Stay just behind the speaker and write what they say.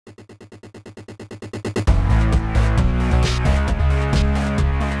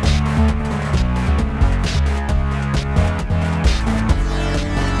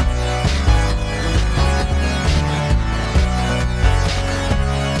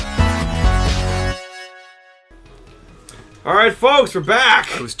All right, folks, we're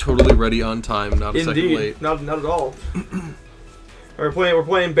back. I was totally ready on time, not a second late. Not at all. We're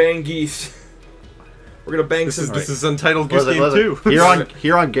playing Bang Geese. We're gonna bang some. This is Untitled Goose Game 2. Here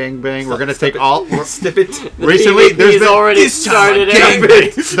on Gangbang, we're gonna take all. Snip it. Recently, there's been already started.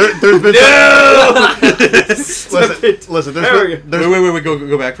 Gangbang. There's been. Listen. Wait.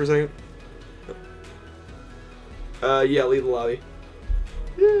 Go back for a second. Yeah, leave the lobby.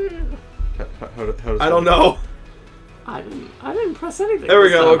 How does I don't know. I didn't press anything. There we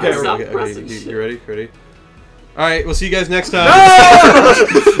go. Okay, you ready? All right, we'll see you guys next time.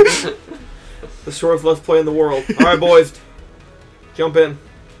 No! The shortest let's play in the world. All right, boys, jump in.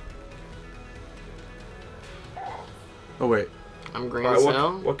 Oh wait. I'm green. All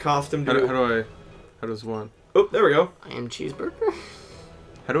right, what costume do? How does one? Oh, there we go. I am cheeseburger.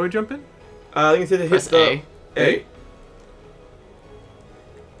 How do I jump in? I think it's Press hit the A.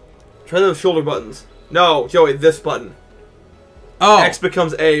 Try those shoulder buttons. No, Joey, this button. Oh. X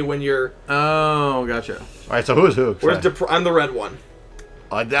becomes A when you're. Oh, gotcha. All right, so who's who? I'm the red one.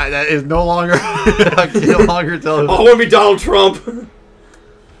 That is no longer. I can no longer tell. Oh, I want to be Donald Trump.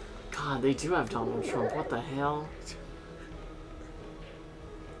 God, they do have Donald Trump. What the hell?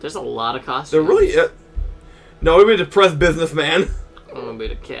 There's a lot of costumes. They're really. No, we're a depressed businessman. I'm gonna be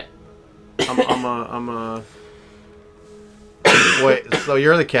the cat. I'm a. Wait, so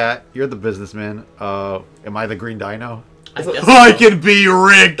you're the cat. You're the businessman. Am I the green dino? I can be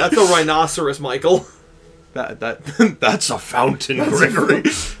Rick. That's a rhinoceros, Michael. That's a fountain, Gregory.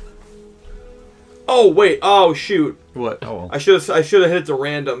 Oh wait! Oh shoot! What? Oh. Well. I should have hit it to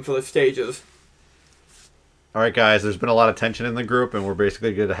random for the stages. All right, guys. There's been a lot of tension in the group, and we're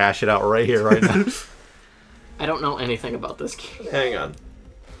basically going to hash it out right here, right now. I don't know anything about this game. Hang on.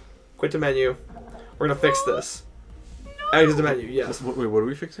 Quit the menu. We're gonna fix this. Exit the menu. Yes. Wait, what are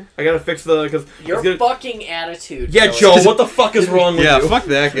we fixing? I gotta fix the Your fucking attitude. Yeah, Joe. What the fuck is wrong with you? Yeah, fuck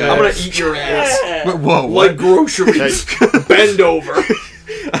that guy. I'm gonna eat your ass. Whoa, like groceries. Bend over.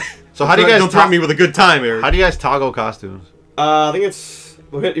 So how do you guys? Don't threaten me with a good time, Eric. How do you guys toggle costumes? I think it's.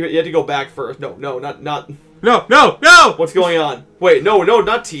 You had to go back first. No, not. No! What's going on? Wait, no,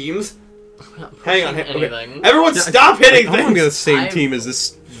 not teams. Hang on. Anything. Okay. Everyone, stop hitting I want to be things. on the same team as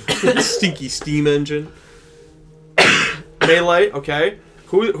this stinky steam engine. Melee. Okay.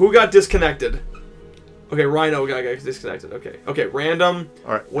 Who got disconnected? Okay, Rhino got disconnected. Okay. Random.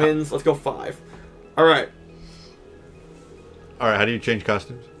 All right. Wins. Let's go 5. All right. All right. How do you change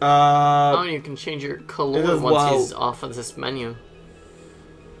costumes? Oh, you can change your color once wild. he's off of this menu.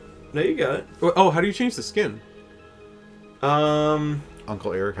 No, you got it. Oh, how do you change the skin?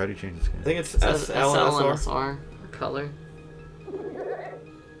 Uncle Eric, how do you change the skin? I think it's It says SL SL and and SR. SR. Color.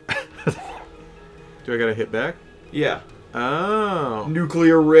 Do I gotta hit back? Yeah. Oh.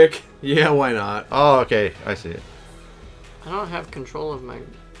 Nuclear Rick. Yeah, why not? Oh, okay. I see it. I don't have control of my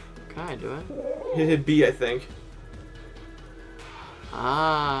guy, do I? Hit B, I think.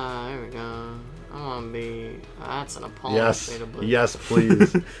 Ah, there we go. I want to be... That's an appalling Yes. shade of blue. Yes,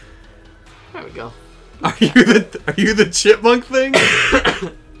 please. There we go. Are you the chipmunk thing?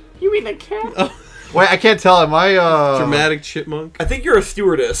 You mean the cat? Oh. Wait, I can't tell. Am I Dramatic chipmunk? I think you're a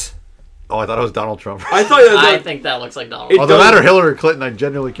stewardess. Oh, I thought it was Donald Trump. I thought that was I think that looks like Donald. Oh, no matter Hillary Clinton, I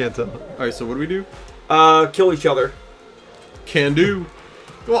genuinely can't tell. Alright, so what do we do? Kill each other. Can do.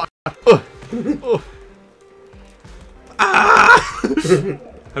 Go on.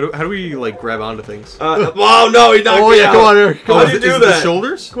 How do we, like, grab onto things? Wow, no, he knocked me out. Come on, Eric. How do you do it that? the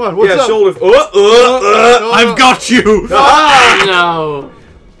shoulders? Come on, what's up? Shoulders. I've got you! No.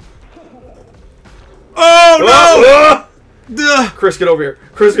 Oh, no! Chris, get over here.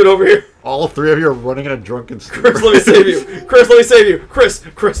 Chris, get over here. All three of you are running in a drunken stupor. Chris, let me save you. Chris, let me save you. Chris.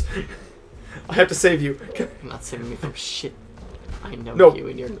 I have to save you. You're not saving me from shit. I know No. you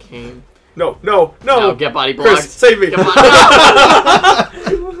and your game. No. No, get body blocked. Chris, save me. Get body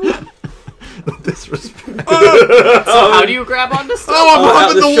Disrespect. So how do you grab onto stuff? Oh, I'm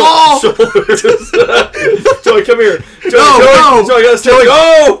humping the wall! Joey, come here. Joey, No. Joey,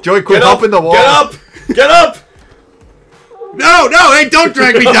 go! Joey, quit humping the wall. Get up! No, hey, don't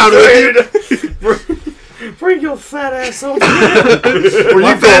drag me down with you! Bring your fat ass over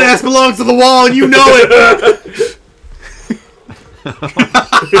My fat ass belongs to the wall and you know it!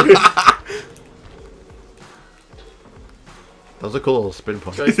 That was a cool little spin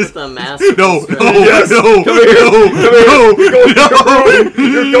punch. Joyce with the mask. No! Come here. You're going to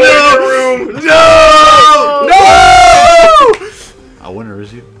your room. No! Our winner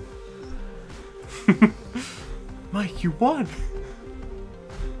is you. Mike, you won.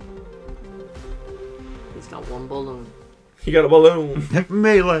 He's got one balloon. He got a balloon.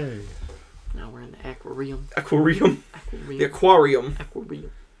 Melee. Now we're in the aquarium. Aquarium. Aquarium. The aquarium.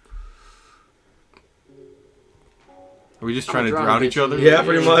 Aquarium. Are we just trying to drowning drown each bitch. other? Yeah,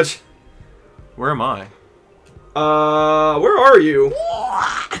 pretty much. Where am I? Where are you?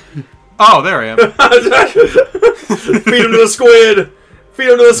 Oh, there I am. Feed him to the squid. Feed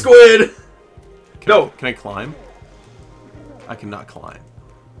him to the squid. No. Can I climb? I cannot climb.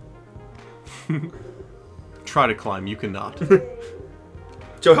 Try to climb. You cannot.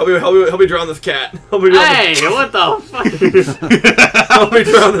 Joe, help me drown this cat. Help me drown Hey, what the fuck? help me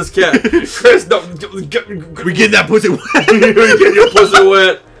drown this cat. Chris, no. We get that pussy wet. Get your pussy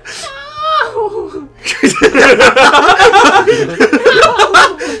wet.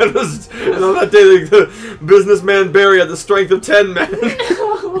 And on that day, the businessman Barry had the strength of 10 men.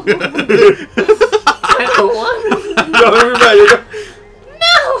 I don't want No, everybody.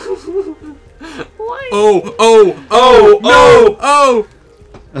 No! Why? Oh!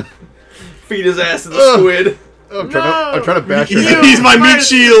 Feed his ass to the squid. I'm trying to bash your He's my meat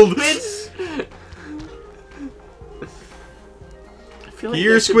shield. Bitch. I feel like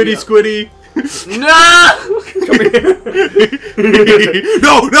Here, that should be Squiddy. No! Come here.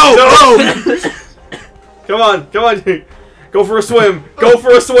 No! Come on. Go for a swim. Go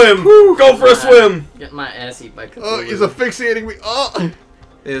for a swim. Go for a swim. Get my ass eat by Cthulhu. Oh, he's asphyxiating me. Oh!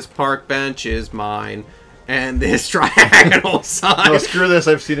 This park bench is mine, and this triangle sign. No, screw this.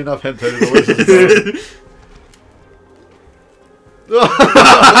 I've seen enough hentai to know this is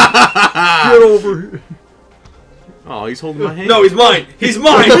Get over here. Oh, he's holding my hand. No, he's mine. He's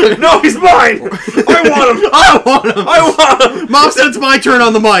mine. No, he's mine. I want him. I want him. Mom said it's my turn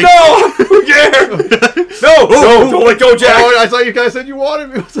on the mic. No. Who cares? No. Don't let go, Jack. Oh, I thought you guys said you wanted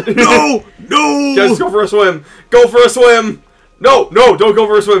me. No. Just go for a swim. Go for a swim. No, don't go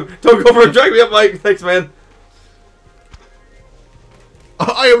for a swim. Don't go for a drag me up, Mike. Thanks, man.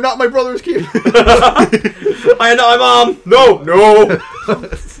 I am not my brother's keeper. I am not my mom. No.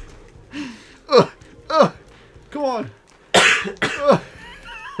 Come on.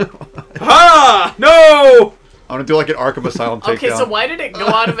 Ha! No. I want to do like an Arkham Asylum takedown. Okay, so why did it go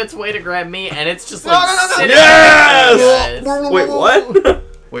out of its way to grab me, and it's just like No. sitting Yes! there, guys? Wait, what?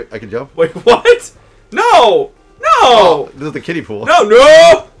 Wait, I can jump? Wait, what? No. Oh, this is the kiddie pool. No.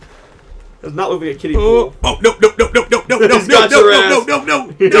 Does not look like a kiddie pool. No. He's got your ass. I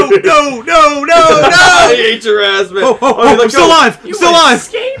hate your ass, man. I'm still alive. You Still alive.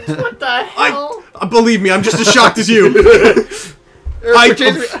 escaped? What the hell? Believe me, I'm just as shocked as you. I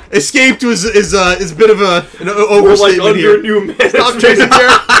escaped was is a bit of an We're like overstatement under here. new management. Stop chasing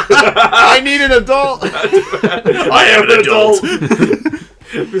Jared. I need an adult. I am an adult.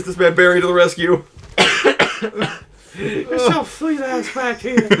 Businessman Barry to the rescue. So sweet ass back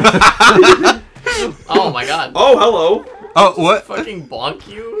here. Oh my god. Oh, hello. Oh, what? Fucking bonk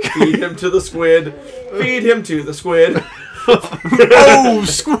you? Feed him to the squid. Feed him to the squid. Oh,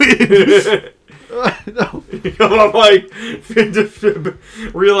 squid! No. Come on, Mike.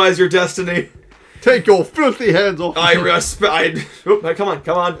 Realize your destiny. Take your filthy hands off. Come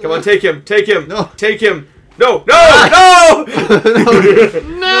on. Take him. No. Take him. No. No!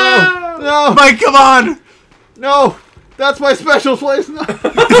 No. Mike, come on! No. That's my special place. No.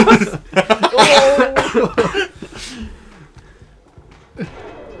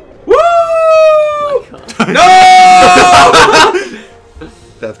 Woo! Oh my god. No!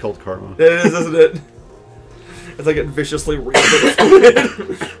 That's called karma. It is, isn't it? It's like getting viciously reeled with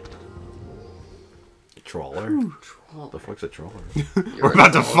a squid. Trawler? What the fuck's a trawler? We're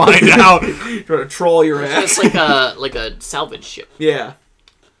about to find out. Trying to troll your ass. It's like a salvage ship. Yeah.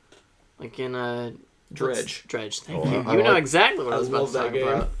 Like in a... Dredge. Dredge, thank Oh, you. I You know like- exactly what I was about love to that talk game.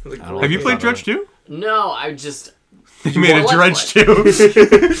 about. Like, I don't Have you think played I Dredge know. 2? No, I just... You made a Let's Dredge play.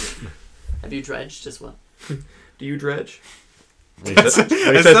 2. Have you dredged as well? Do you dredge?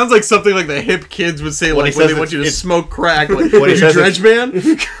 It sounds like something like the hip kids would say, When like he when says they want you to it's- smoke crack. Like, When he you says dredge man?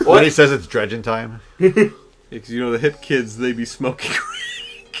 When he says it's dredging time. Because you know the hip kids, they be smoking crack.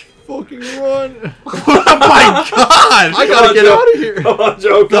 Fucking run. Oh my god! I gotta get out of here. Come on,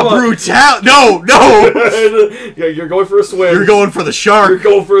 Joe. The Come on. brutality! No! Yeah, you're going for a swim. You're going for the You're shark.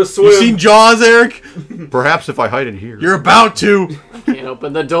 going for a swim. You seen Jaws, Eric? Perhaps if I hide in here. You're about to. Can't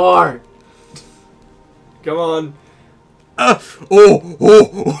open the door. Come on. Oh!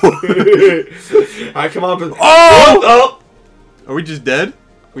 Alright, come on. Oh! Are we just dead?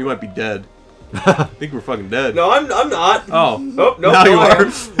 We might be dead. I think we're fucking dead. No, I'm not. Oh. Oh, no, Now no, you I are.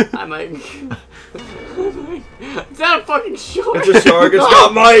 am. I might... Is that a fucking shark? It's a shark. It's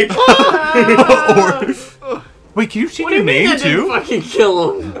got Mike. Wait, can you change What do you your mean name I didn't too? fucking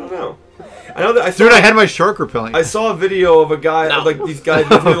kill him? I don't know. I know that I saw. Dude, I had my shark repellent. I saw a video of a guy, No. like these guys,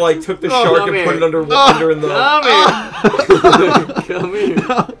 they like took the shark and put it under in the. Come here. Come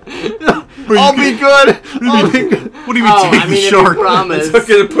here. I'll be good. I'll be good. What do you mean Oh, take I the mean, if shark? you promise. They took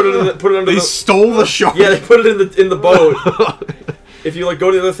it and put it under They the. stole the shark. Yeah, they put it in the boat. If you like go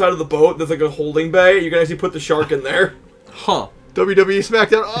to the other side of the boat, there's like a holding bay. You can actually put the shark in there. Huh. WWE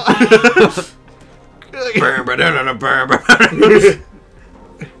SmackDown.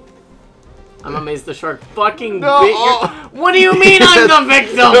 I'm amazed the shark fucking No. bit your... What do you mean I'm the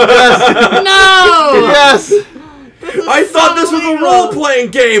victim? No! Yes. I thought this was a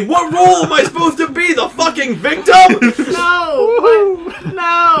role-playing game. What role am I supposed to be? The fucking victim? No! What?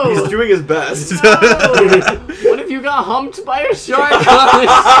 No! He's doing his best. No! What if you got humped by a shark?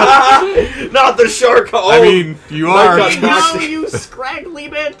 Not the shark. Oh, I mean, you my are. God. No, you scraggly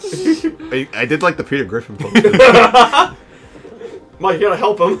bitch! I did like the Peter Griffin post. Mike, you gotta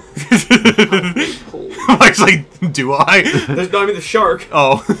help him. Mike's like, do I? There's no, I mean the shark.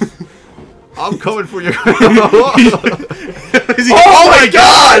 Oh. I'm coming for you. Is he, Oh my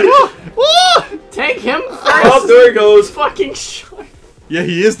God! Take him first! Oh, there he goes. Fucking shark! Yeah,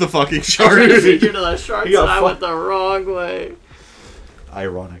 he is the fucking I shark. tried to feed you to the sharks You got and I went the wrong way.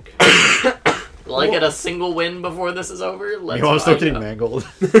 Ironic. Will I get a single win before this is over? Let's You know, I'm still find getting out. mangled.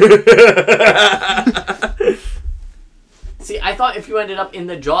 See, I thought if you ended up in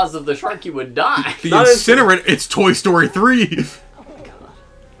the jaws of the shark, you would die. The Not incinerate. It's Toy Story 3. Oh my god.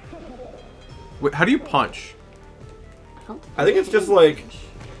 Wait, how do you punch? I think it's just like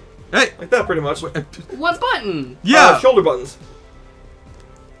Hey. that, pretty much. What button? Yeah. Shoulder buttons.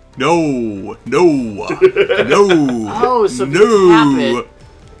 No. No. No. Oh, so if no.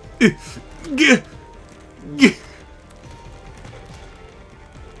 you tap G- g-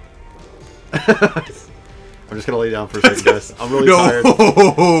 I'm just gonna lay down for a second, guys. I'm really tired.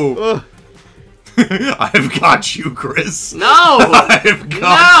 No. I've got you, Chris. No! I've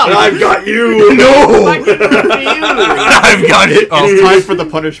got No! I've got you. No. Fucking refuse! I've got it. It's time for the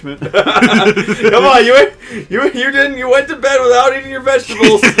punishment. Come on, you went to bed without eating your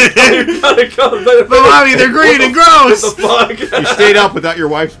vegetables. You gotta come. But mommy, they're green and gross. What the You fuck? stayed up without your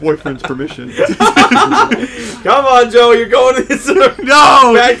wife's boyfriend's permission. Come on, Joe. You're going to the incinerator.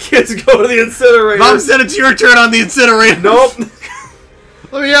 No. Bad kids go to the incinerator. Mom said it's your turn on the incinerator. Nope.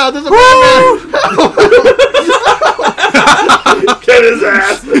 Let me out. There's a man. Get his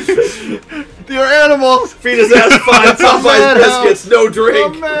ass. You're animals. Feed his ass 5 Popeyes biscuits. No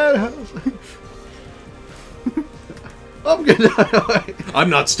drink. I'm gonna. I'm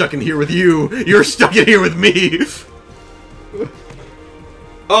not stuck in here with you. You're stuck in here with me.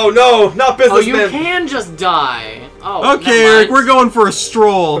 Oh no, not Oh, you businessman. can just die. Oh, Okay, never Eric, mind. we're going for a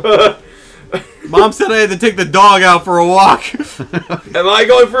stroll. Mom said I had to take the dog out for a walk. Am I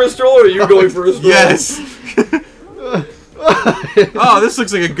going for a stroll or are you going for a stroll? Yes. Oh, this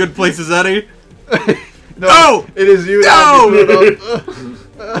looks like a good place, is Eddie? No! It is you. No!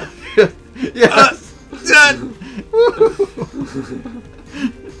 Yes. Dad.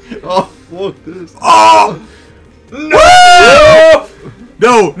 Oh, look this. Oh! No!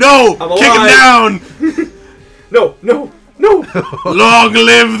 No! No! I'm Kick him alive. down! No, no, no, Long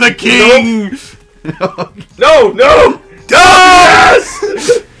live the king! no, no! Yes!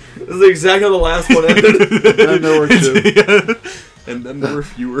 This is exactly how the last one ended. And there were two. And then there were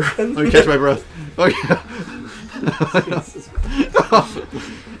fewer. Let me catch my breath. Okay.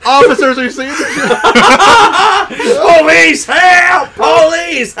 Officers, are you seeing this? Police, help!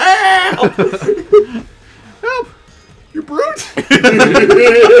 Police, help! Help! You brute!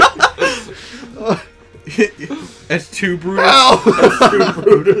 That's two Brutus. Help! You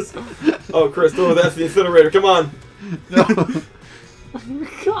Brutus. Oh, Chris, no, that's the incinerator. Come on. No.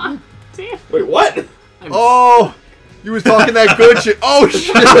 God damn. Wait, what? Oh! You was talking that good shit. Oh,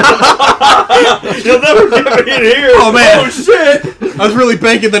 shit! You'll never get me in here. Oh, man. Oh, shit. I was really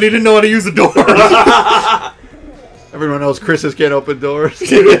banking that he didn't know how to use the door. Everyone knows Chris's can't open doors.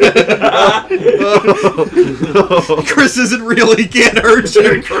 Chris isn't real, he can't hurt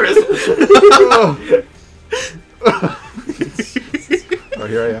you. Chris. Oh,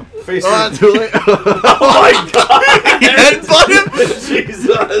 here I am. Face Oh, your... too late. Oh, my God. He headbutt him.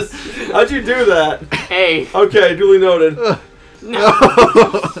 Jesus. How'd you do that? Hey. Okay, duly noted. No.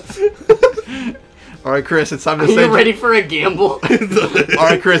 All right, Chris, it's time to Are you send ready for a gamble? All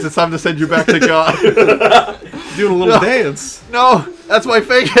right, Chris, it's time to send you back to God. Doing a little dance. No, that's my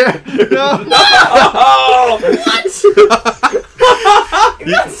fake hair. No. Oh! What?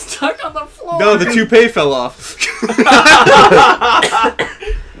 You got stuck on the floor. No, the toupee fell off.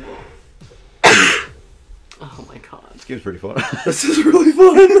 Oh my god. game's pretty fun. This is really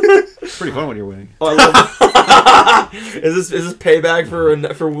fun. It's pretty fun when you're winning. Oh, I love it. Is this payback for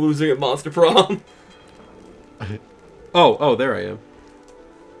losing at Monster Prom? Oh, there I am.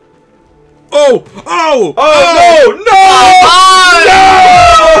 Oh! Oh! Oh no! No!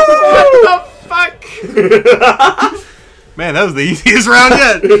 What the fuck? Man, that was the easiest round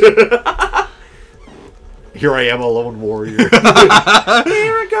yet. Here I am, a lone warrior. Here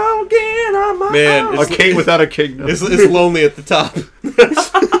I go again on my Man, A king without a kingdom. it's lonely at the top. It's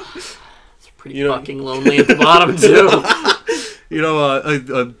pretty fucking lonely at the bottom too. You know,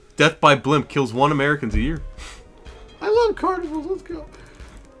 a death by blimp kills 1 American a year. I love carnivals. Let's go.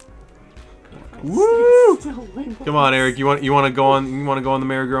 Woo! Come on, Eric. You want to go on? You want to go on the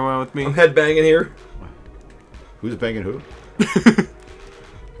merry-go-round with me? I'm headbanging here. Who's banging who?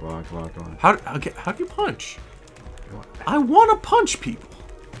 Come on. How do you punch? I want to punch people.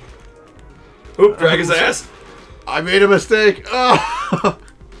 Oop! Drag his ass. I made a mistake. Oh.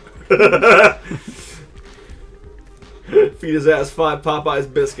 Feed his ass 5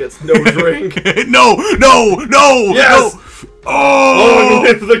 Popeyes biscuits. No drink. No! Yes! No. Oh! Long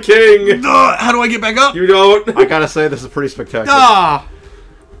live the king! How do I get back up? You don't. I gotta say, this is pretty spectacular. Ah!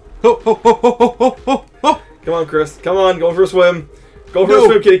 Oh. Come on, Chris. Come on, go for a swim. Go for a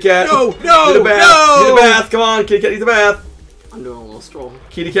swim, kitty cat. No! Need a bath. Need a bath. Come on, kitty cat needs a bath. I'm doing a little stroll.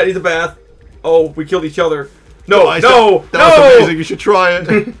 Kitty cat needs a bath. Oh, we killed each other. No, That no! was amazing. You should try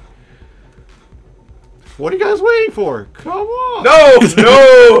it. What are you guys waiting for? Come on. No!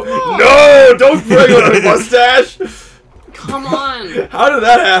 Don't bring up a mustache! Come on! How did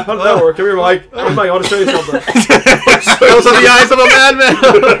that happen? How did that work? Come here, Mike. Hey, Mike, I want to show you something. Those are the eyes of a madman.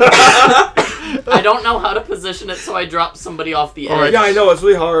 I don't know how to position it, so I dropped somebody off the edge. Alright. Yeah, I know. It's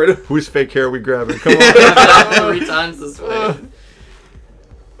really hard. Whose fake hair are we grabbing? Come on. I've done it 3 times this way.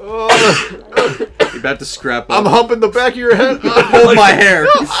 You're about to scrap I'm up. humping the back of your head. Hold my hair.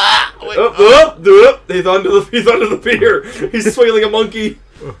 He's under the pier. He's swinging like a monkey.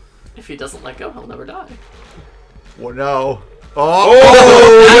 If he doesn't let go, he'll never die. Well, no. Oh,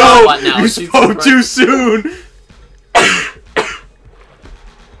 Now what now? You Shoot spoke right- too soon.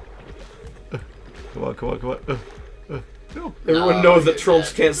 Come on. no. Everyone knows that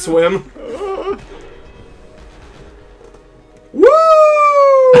Trumps can't swim. Woo!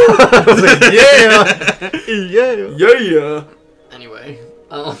 Yeah. Anyway,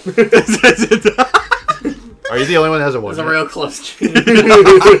 Are you the only one that has a it one? was a real close game.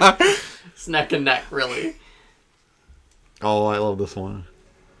 It's neck and neck, really. Oh, I love this one.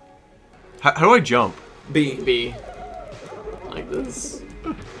 How do I jump? B. Like this.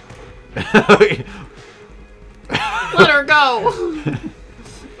 Let her go!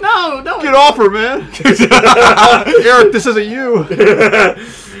 No, don't! Get off her, man! Eric, this isn't you.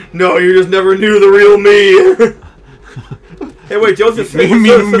 No, you just never knew the real me. Hey, wait, Joseph. Me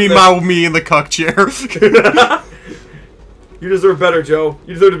in the cuck chair. You deserve better, Joe.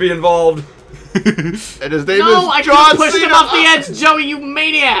 You deserve to be involved. And his name No, I is John pushed him Cena. off the edge, Joey, you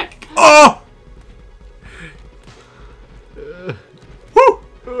maniac! Oh!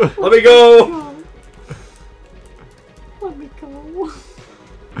 Let me go. Let me go.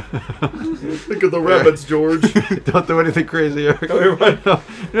 Look at the rabbits, George. Don't do anything crazy, Eric. Come here, bud.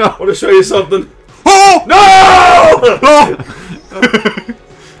 No. I want to show you something. Oh! No!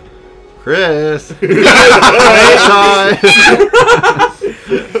 Chris.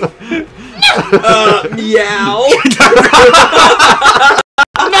 Meow.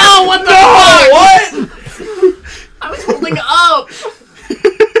 No, what the fuck? What? I was holding up!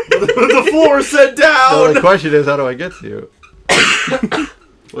 The floor said So down. the question is, how do I get to you?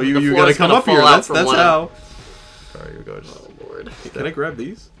 Well, The you floor gotta is come gonna up here. fall out That's from one how. Sorry, you go. Oh, Lord. Can I grab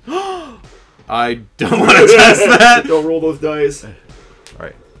these? I don't want to test that. Don't roll those dice. All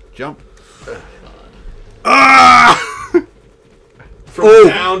right, jump. Ah! From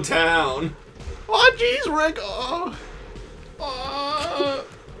downtown. Oh, jeez, Rick. Oh.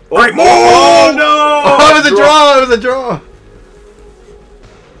 All right, more. Oh no! Oh, it was a draw. It was a draw.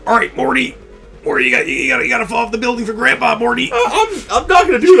 All right, Morty. Morty, you gotta fall off the building for Grandpa, Morty. I'm not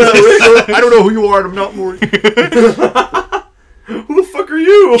gonna do that, Rick. I don't know who you are, and I'm not Morty. Who the fuck are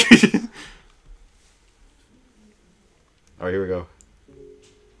you? All right, here we go.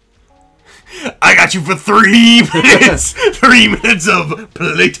 I got you for 3 minutes. 3 minutes of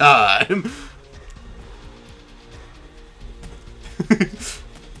playtime.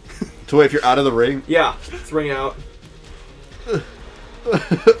 So wait, if you're out of the ring, Yeah, let's ring out.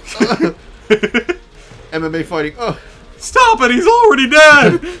 MMA fighting. Oh, Stop it! He's already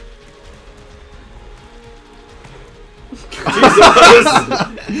dead. Jesus.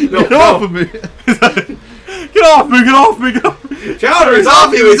 No, get off of me. Get it off! Make it off! Make it off! Counter! He's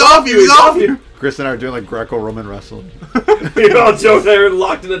off you! He's off you! He's off you! Chris and I are doing like Greco-Roman wrestling. You're all joking there and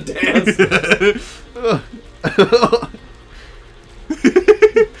locked in a dance. How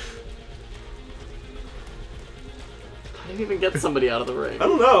do you even get somebody out of the ring? I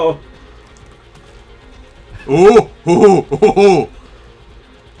don't know. Oh! Oh! Oh!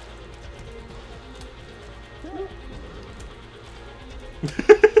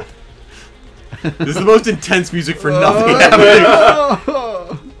 This is the most intense music for nothing happening.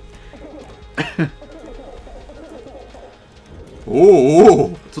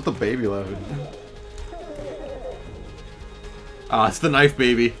 Oh! That's what the baby loved. Ah, it's the knife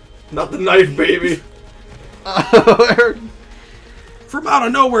baby. Not the knife, baby. From out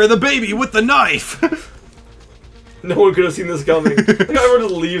of nowhere, the baby with the knife. No one could have seen this coming. The guy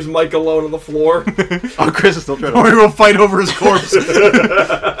just leaves Mike alone on the floor. Oh, Chris is still trying to. Or we'll fight over his corpse.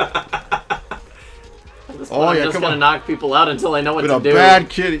 I'm just gonna knock people out until I know what to do. Bad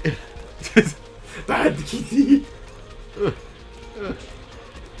kitty. Bad kitty.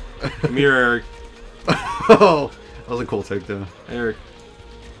 Come here, Eric. Oh, that was a cool takedown. Eric.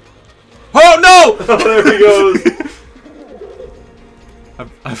 Oh no! Oh, there he goes.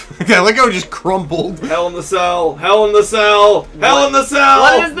 I like how it just crumbled. Hell in the cell. Hell in the cell. Hell in the cell.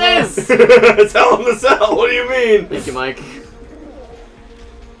 What is this? It's hell in the cell. What do you mean? Thank you, Mike.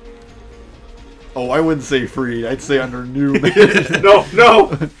 Oh, I wouldn't say free. I'd say under new management. No,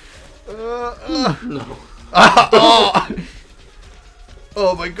 no. No.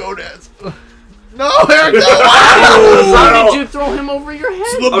 Oh, my gonads. No, Eric, no! How did you throw him over your head?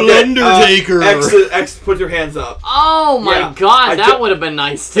 It's the blender taker. X, put your hands up. Oh my Yeah, god, that would have been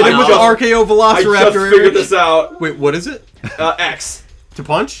nice to Hit him know. with the RKO Velociraptor, I just Eric. figured this out. Wait, what is it? X. To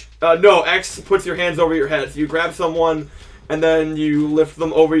punch? No, X puts your hands over your head. So you grab someone, and then you lift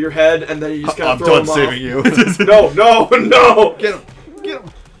them over your head, and then you just kind of throw them off. I'm done saving you. No, no, no! Get him. Get him.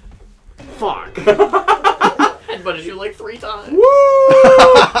 Fuck. Headbutted you like 3 times. Woo!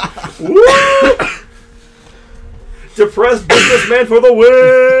 Depressed businessman for the Oh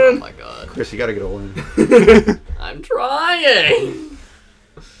win! my god. Chris, you gotta get a win. I'm trying.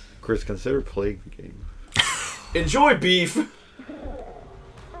 Chris, consider playing the game. Enjoy beef.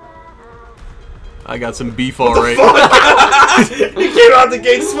 I got some beef alright. He came out the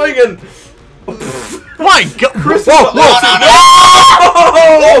gate swinging. My god! Chris, Whoa!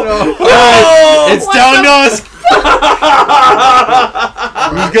 Oh! It's down to us!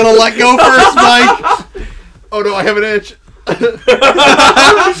 Who's gonna let go first, Mike? Oh no, I have an itch.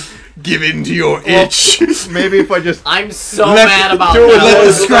 Give in to your itch. Maybe if I just... I'm so mad about Let that.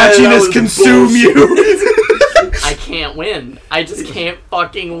 the scratchiness consume you. I can't win. I just can't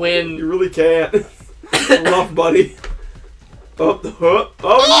fucking win. You really can't. Rough, buddy. Oh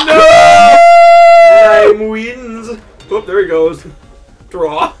no! Time wins. Oh, there he goes.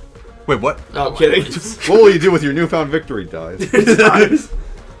 Draw. Wait, what? No, I'm kidding. What will you do with your newfound victory dies?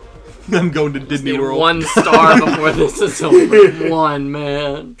 I'm going to Disney Need World. 1 star before this is over. 1,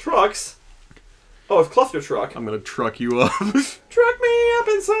 man. Trucks. Oh, it's cluster truck. I'm gonna truck you up. Truck me up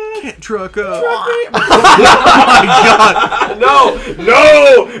inside. Can't truck up. Truck me. Oh my god! No!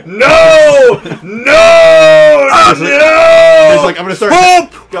 No! No! No! Chris, No! like, I'm gonna start...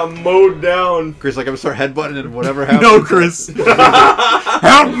 Help! Got mowed down. Chris, like, I'm gonna start headbutting and whatever happens. No, Chris.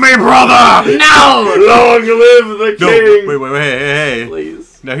 Help me, brother! No! Long live the No, king! wait, hey.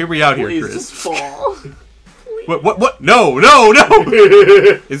 Please. Now hear me out here, Please Chris. just fall. What? No!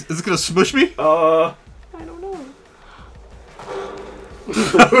 Is this gonna smush me? I don't know.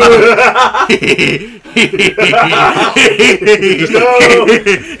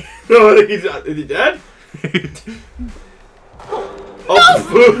 No, is he dead?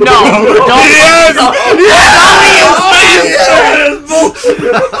 Oh, No! Don't!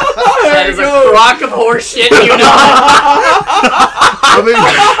 That is a crock of horse shit, you know? I mean,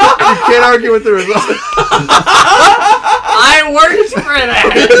 you can't argue with the result. I worked for that!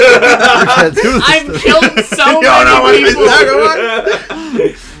 I've killed so many people!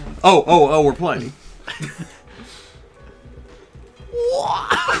 Oh, we're playing.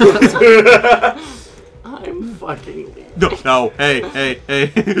 I'm fucking leaving. No, hey.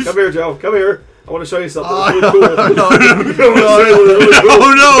 come here, Joe. Come here. I want to show you something. It's really cool.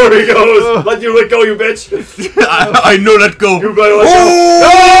 Oh no! There he goes. Let you let go, you bitch. I know that go. You better let go.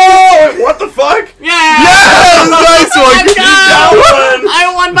 No! What the fuck? Yeah! Yes! Nice one! Let's go! That one.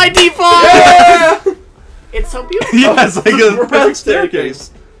 I won by default! Yeah! It's so beautiful. Yes, like a perfect Breathtaking.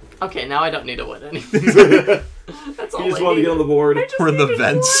 staircase. Okay, now I don't need to win anything. That's all You just I wanted to need. get on the board. We're in the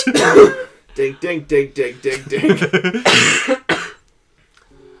vents. Dink, dink, dink, dink, dink, dink.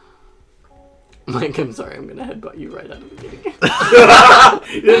 Mike, I'm sorry. I'm gonna headbutt you right out of the beginning.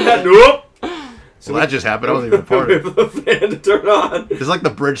 You didn't have nope. So that just happened. I wasn't even a part Wait of for it. the fan to turn on. It's like the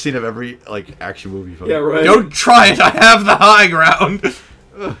bridge scene of every like action movie. Yeah, right. Don't try it. I have the high ground.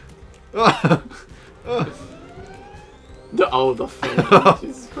 The fan.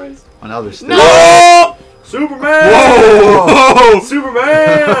 Jesus Christ. Oh, now there's still. No! Superman! Whoa!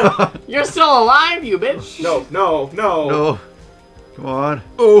 Superman! You're still alive, you bitch. No. No. Come on.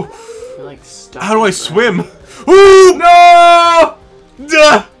 Oh. You're like stuck. How do I in swim? ground. Ooh! No!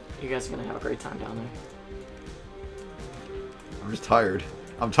 Duh! You guys are gonna have a great time down there. I'm just tired.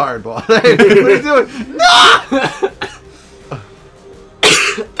 I'm tired, boss. Hey, what are you doing?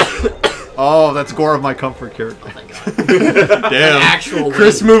 Oh, that's Gore of my comfort character. Oh my god. Damn. Actual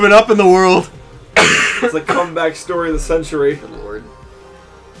Chris win. moving up in the world. It's the comeback story of the century. Good lord.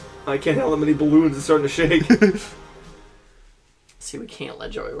 I can't handle that many balloons. It's starting to shake. See, we can't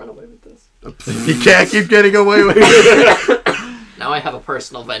let Joey run away with this. You can't keep getting away with it. Now I have a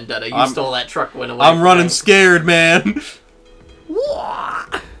personal vendetta. You I'm- stole that truck, went away. I'm from running me. scared, man.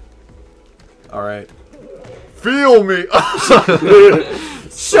 All right. Feel me.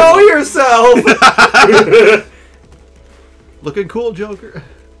 Show yourself! Looking cool, Joker.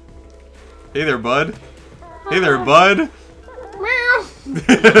 Hey there, bud. Hey there, bud. I'm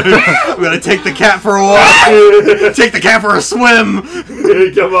gonna take the cat for a walk. Take the cat for a swim.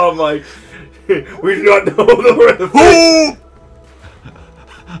 Come on, Mike. We do not know the rhythm. Ooh!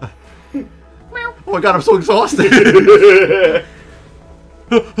 Oh my god, I'm so exhausted.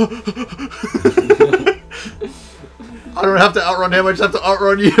 I don't have to outrun him, I just have to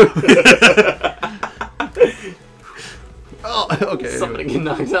outrun you. Oh, okay. Somebody get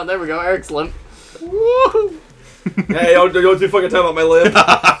knocked out. There we go. Eric's limp. Woo! Hey, don't do fucking time about my lip.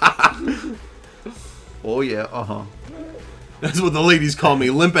 Oh yeah, uh-huh. That's what the ladies call me,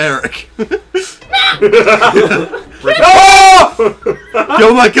 Limp Eric. No!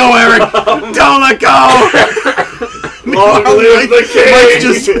 Don't let go, Eric. Don't let go. Long live the king!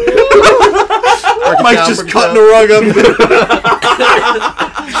 Mike's just cutting a rug up.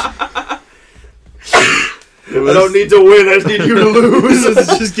 I don't need to win, I just need you to lose. This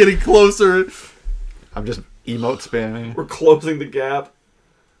is just getting closer. I'm just emote spamming. We're closing the gap.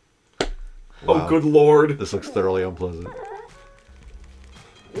 Oh, Wow. good lord. This looks thoroughly unpleasant.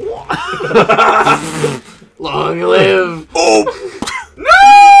 Long live. Oh! No!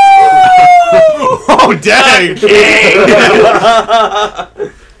 Oh, dang!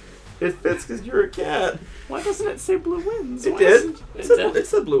 It fits because you're a cat. Why doesn't it say blue wins? It Why did. doesn't- It did. It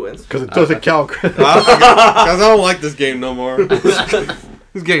said blue wins. Because it doesn't count. Because I don't like this game no more.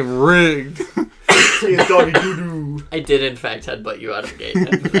 This game rigged. Say it's doggy doo-doo. I did, in fact, headbutt you out of the gate.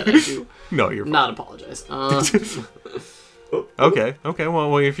 And for that I do No, you're fine. not apologize. Okay,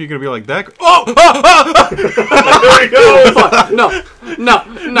 well, if you're gonna be like that. Oh! There we go. Fuck. No. No.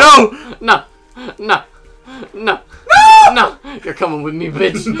 No. No. No. No. You're coming with me,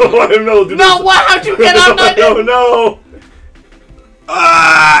 bitch. No, I know. Dude. No, what? How'd you get on that? No.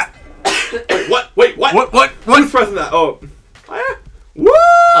 Ah! Wait, what? What? Who's pressing that? Oh. Ah. Woo!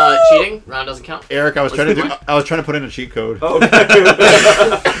 Cheating? Round doesn't count? Eric, I was trying to put in a cheat code. Oh, okay.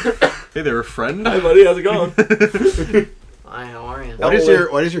 Hey there, friend. Hi, buddy. How's it going? Hi, how are you? Why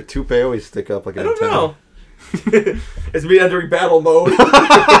does your toupee always stick up like an I don't antenna? know. It's me entering battle mode.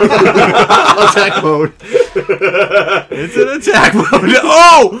 Attack mode. It's an attack mode.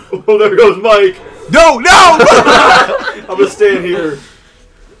 Oh! Oh, there goes Mike. No! I'm gonna stand here.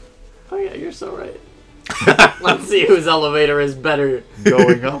 Oh, yeah, you're so right. Let's see whose elevator is better.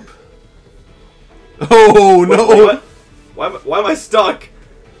 Going up. Oh, no! What? Why am I stuck?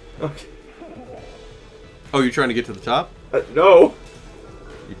 Okay. Oh, you're trying to get to the top? No.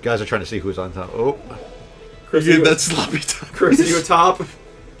 You guys are trying to see who's on top. Oh. Chris, You are get you, that sloppy top. Chris, are you a top? It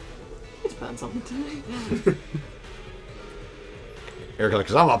depends on the day. Eric,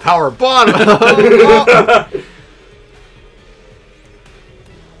 because I'm a power bottom.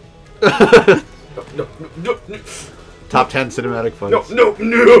 No. Top 10 cinematic fights. No.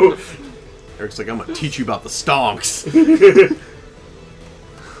 Eric's like, I'm gonna teach you about the stonks.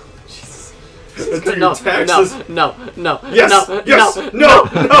 Enter No, your taxes. no. Yes. No. Yes. No.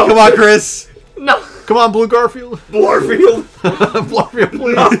 Come on, Chris. No. Come on, Blue Garfield. Blarfield. Blarfield,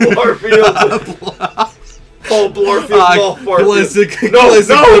 please. Not Blarfield. Oh, Blarfield. Oh, Blarfield. Classic.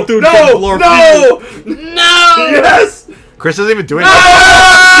 No. Yes. Chris isn't even doing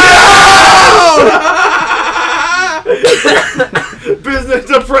Business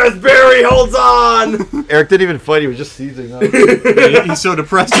depressed. Barry holds on. that. Eric didn't even fight. He was just seizing up. He's so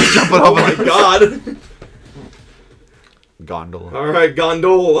depressed he's jumping Oh up. my god. gondola. All right,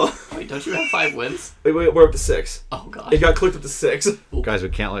 gondola. Wait, don't you have 5 wins? Wait, we're up to 6. Oh god. It got clicked up to 6. Guys, we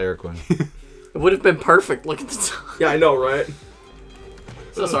can't let Eric win. It would have been perfect. Look at the time. Yeah, I know, right?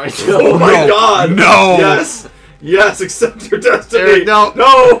 So sorry. Oh my god! No! Yes! Yes, accept your destiny! Eric, no.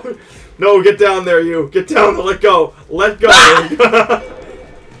 No! No, get down there, you! Get down there, let go! Let go!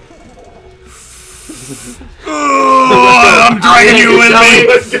 I'm dragging you with me!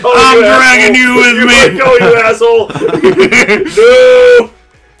 Let go, I'm you dragging asshole. you with me! Let go, you asshole! No!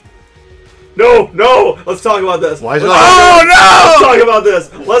 No, no! Let's talk about this. Why is it Let's like, talk about this!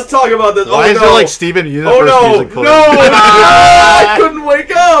 Let's talk about this! why Oh is no! there like Steven Universe Oh no! music playing? No! I couldn't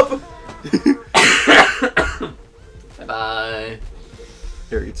wake up! Bye.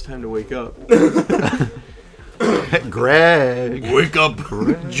 Eric, it's time to wake up. Greg. Wake up,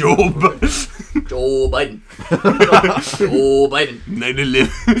 Job. Joe Biden. Joe Biden. 9/11.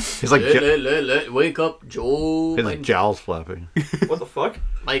 He's like Wake up, Joe his Biden. jowls flapping. What the fuck?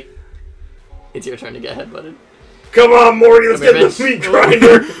 Mike, it's your turn to get headbutted. Come on, Morty, let's Come get here, the meat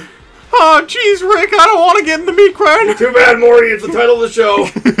grinder! Oh, jeez, Rick, I don't want to get in the meat grinder. Too bad, Morty, it's the title of the show!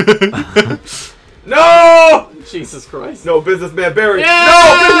 No! Jesus Christ. No, Businessman Barry! Yeah!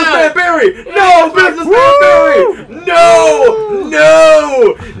 No, Businessman Barry! No, Businessman Barry! No!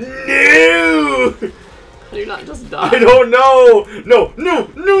 No! No! How do you not just die? I don't know! No, no,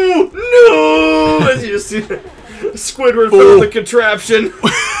 no, no! As you just see Squidward fell in the contraption.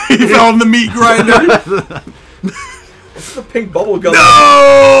 He fell in the meat grinder. What's the pink bubble gum?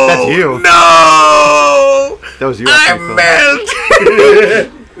 No! That's you. No! That was you. I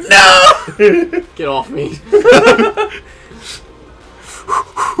melted! No! Get off me.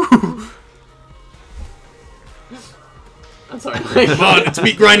 I'm sorry, Mike. Come on, it's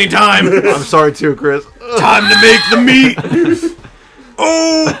meat grinding time. I'm sorry too, Chris. Time to make the meat.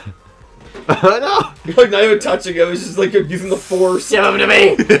 Oh! No. You're like not even touching him, it's just like you're using the force. Give him to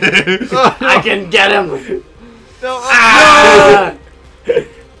me. I can get him. No. Ah! Give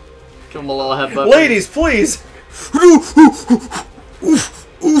him a little headbutt. Ladies, please!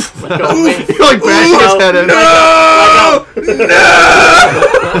 Let go of me. You're like bashing his head in.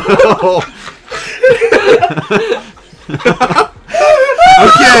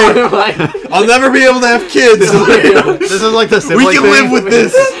 Okay, Like, I'll never be able to have kids. This is like the sibling We can thing. live with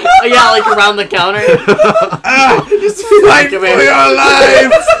this. oh, yeah, like around the counter. Fight Come for here. your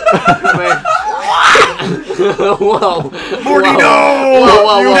life. Come here. Whoa. Morty, Whoa. no! Whoa,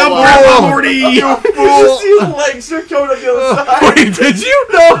 whoa, You whoa, never whoa. have Morty! You see his legs are going up the other side. Wait, did you?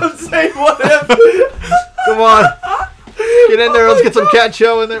 No, I'm saying what if? Come on. Get in there. Let's get some cat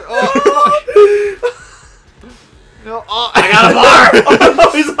show in there. Oh. No. Oh. I got a bar.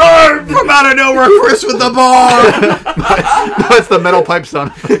 Oh, his arm! From out of nowhere, Chris with the bar! No, it's the metal pipe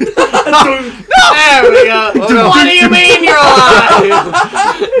sound. There we go. no. What do you mean you're alive?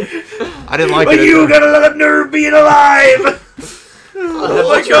 I didn't like But it. you gotta let nerve being alive! Oh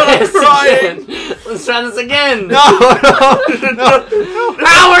my God, I'm crying. Let's try this again. No.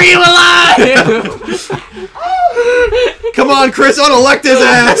 How are you alive? Come on, Chris, unelect his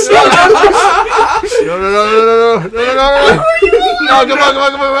ass! No. No, come on.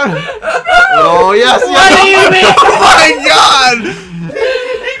 Oh, yes. What do you mean? Oh my god!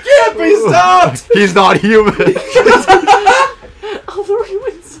 He can't be stopped! He's not human. All the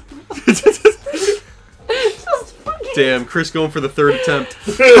ruins. Just fucking. Damn, Chris going for the 3rd attempt.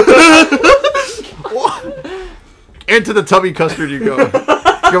 Into the tubby custard you go.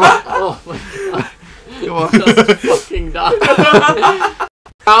 Come on. Oh my god. Come on. Just fucking die.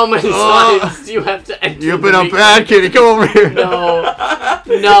 How many times do you have to enter? You've been the a meat bad kitty. Come over here.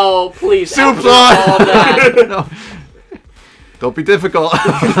 No, please. Soup after all that. No. Don't be difficult.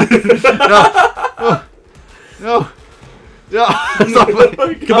 No.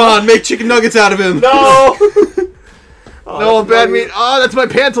 Come on, make chicken nuggets out of him. No! No, bad meat. Oh, that's my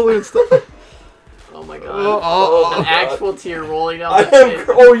pantaloon stuff. Oh my god. Oh. An actual tear rolling down I my am. face.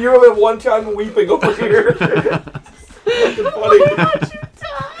 Oh, you have at one time weeping over here. Fucking funny.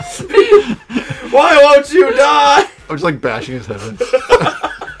 Why won't you die? I'm just like bashing his head in.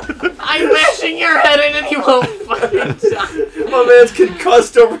 I'm mashing your head in and you won't fucking die. My man's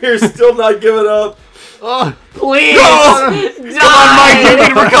concussed over here, still not giving up. Oh, Please! No! Die! Come on, Mike, you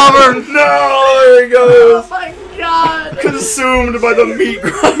can recover. No, there he goes. Oh my god! Consumed by the meat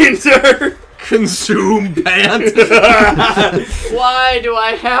grinder. Consume pant. Why do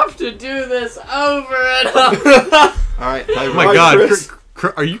I have to do this over and over? All right. Oh my Alright, god, Chris.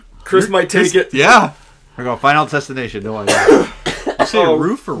 are you? Chris might take it. Yeah. We're going final destination. No idea. You say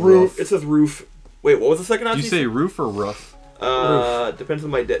roof or roof? It says roof. Wait, what was the second Did option? you say roof or roof? Depends on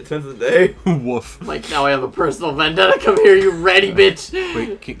my day. Depends on the day. Woof. Mike, now I have a personal vendetta. Come here, you ready, bitch.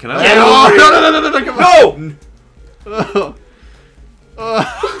 Wait, can I? Get Oh, over here. no, come on. No!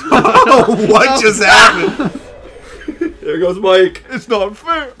 What just happened? There goes Mike. It's not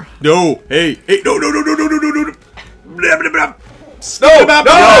fair. No. Hey, no. Blah, blah, blah. No! Blah, No!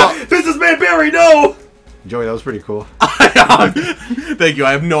 blah. Businessman Barry, no! Joey, that was pretty cool. Thank you.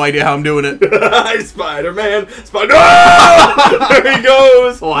 I have no idea how I'm doing it. Spider-Man. No! There he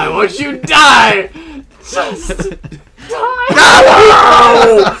goes. Why won't you die? Just die.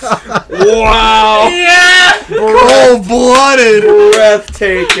 Wow! Yeah! Cold-blooded.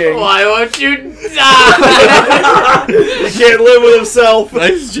 Breathtaking. Why won't you die? He can't live with himself.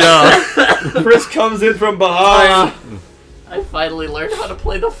 Nice job. Chris comes in from behind. I finally learned how to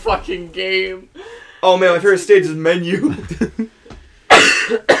play the fucking game. Oh man, my favorite stage is menu.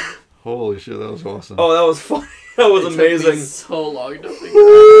 Holy shit, that was awesome. Oh, that was fun. That was It took me amazing. so long to figure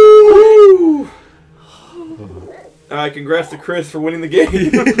out. Alright, congrats to Chris for winning the game.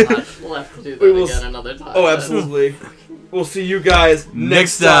 We'll have to do that We will again another time. Oh, absolutely. We'll see you guys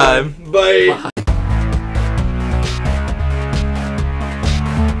Next time. Bye. Bye.